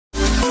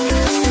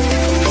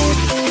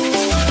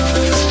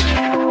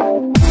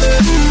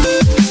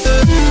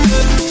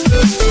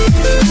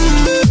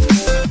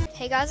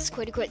guys, it's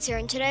QwertyQwertz here,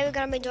 and today we're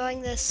going to be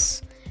doing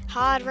this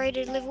hard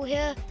rated level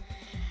here.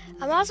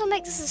 I might as well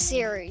make this a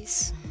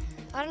series.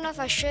 I don't know if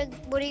I should.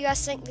 What do you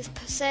guys think?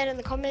 Say it in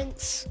the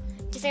comments.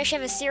 Do you think I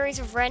should have a series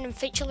of random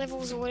feature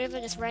levels or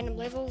whatever, just random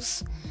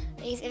levels?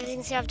 As you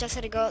can see, I've just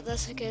had to go at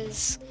this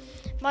because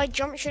my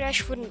Geometry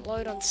Dash wouldn't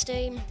load on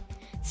Steam,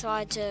 so I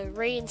had to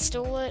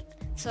reinstall it.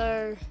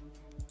 So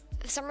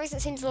for some reason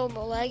it seems a little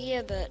more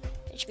laggier, but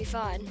it should be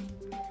fine.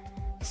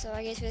 So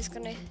I guess we're just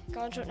going to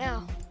go into it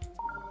now.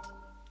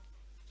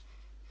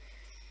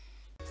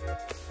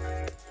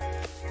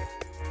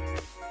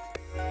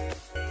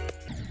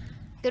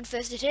 Good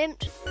first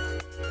attempt.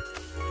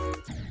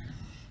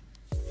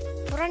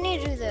 What do I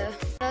need to do there?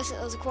 I noticed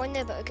there was a coin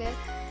there, but okay.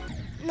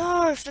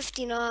 No,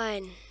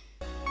 59.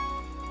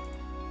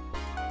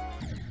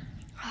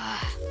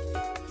 Most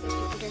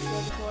people do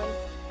feel the coin.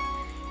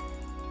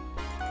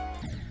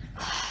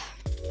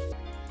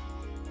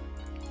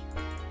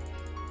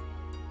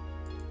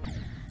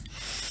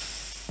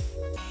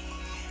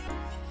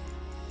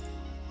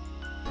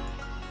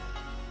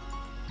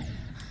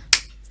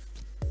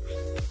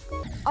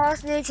 I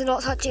just need to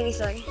not touch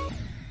anything.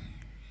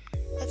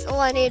 That's all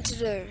I need to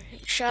do.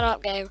 Shut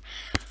up, game.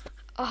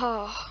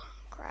 Oh,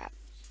 crap.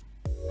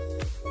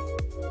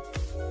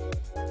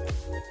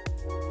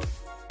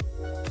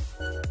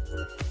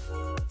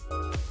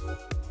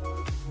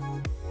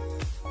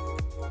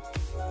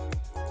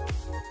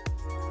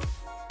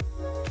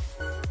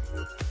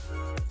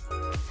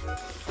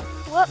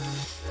 Whoop.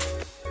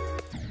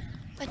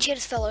 My chair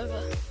just fell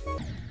over.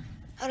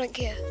 I don't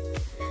care.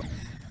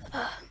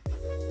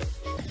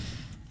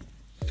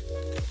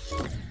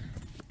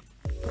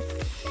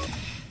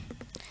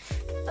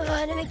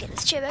 I need to get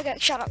this chair back out.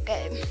 Shut up,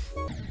 game.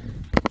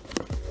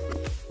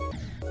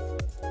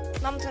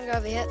 Mum's gonna go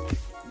over here.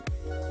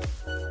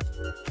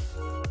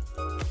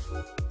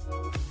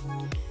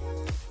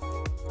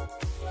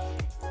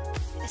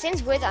 It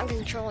seems weird that I'm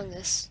controlling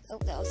this. Oh,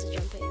 that was a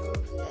jumping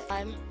over that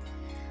time.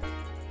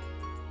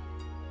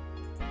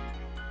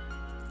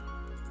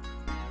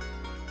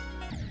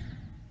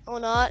 Or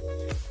not.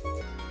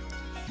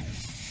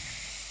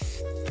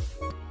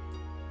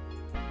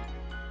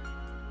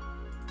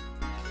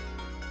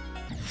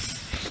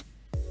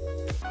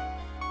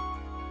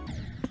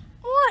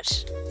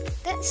 What?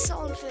 That's so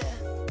unfair.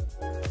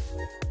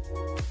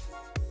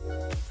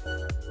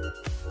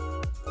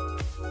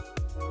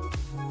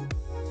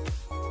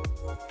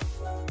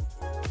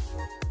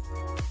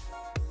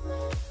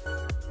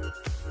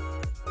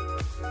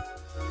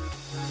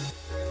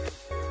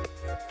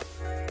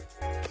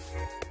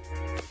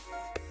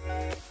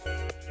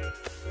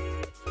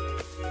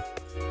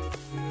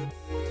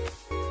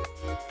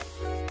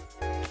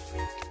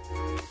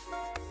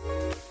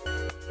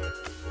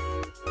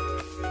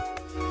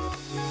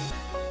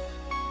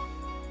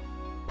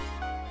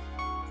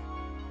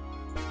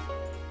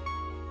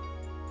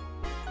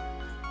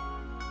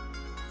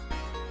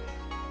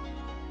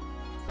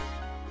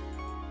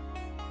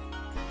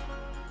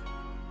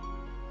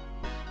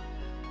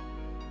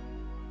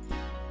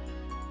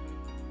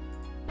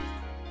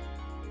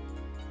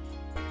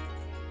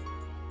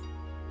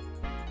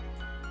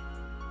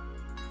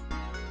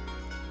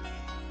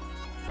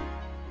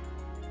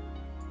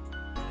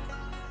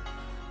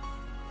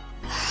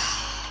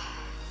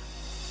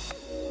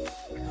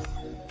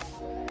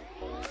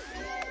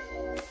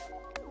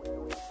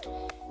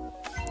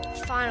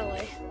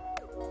 Finally.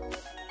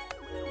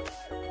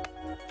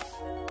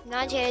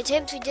 98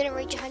 attempts, we didn't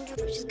reach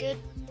 100, which is good.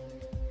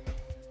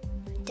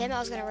 Damn it, I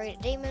was gonna rate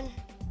it demon.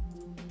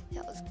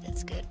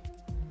 That's good.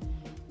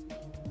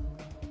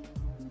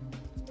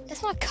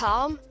 That's not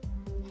calm.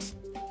 It's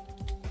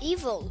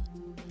evil.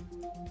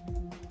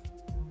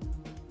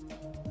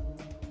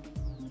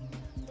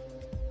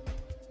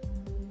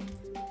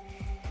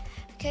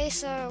 Okay,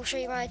 so I'll show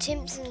you my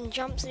attempts and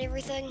jumps and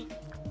everything.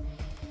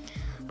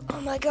 Oh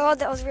my god,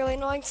 that was really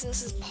annoying. So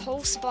this is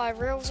Pulse by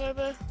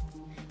RealZober.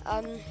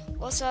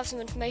 Also have some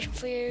information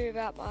for you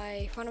about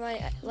one of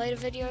my later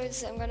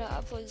videos that I'm going to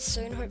upload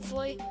soon,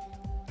 hopefully.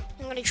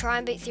 I'm going to try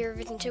and beat Theory of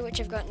Everything 2, which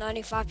I've got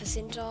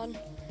 95% on.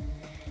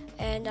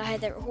 And I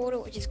had that recorder,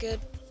 which is good.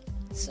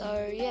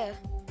 So yeah.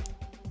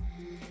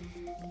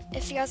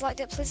 If you guys liked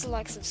it, please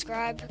like,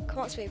 subscribe.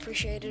 Comments be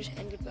appreciated,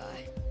 and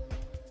goodbye.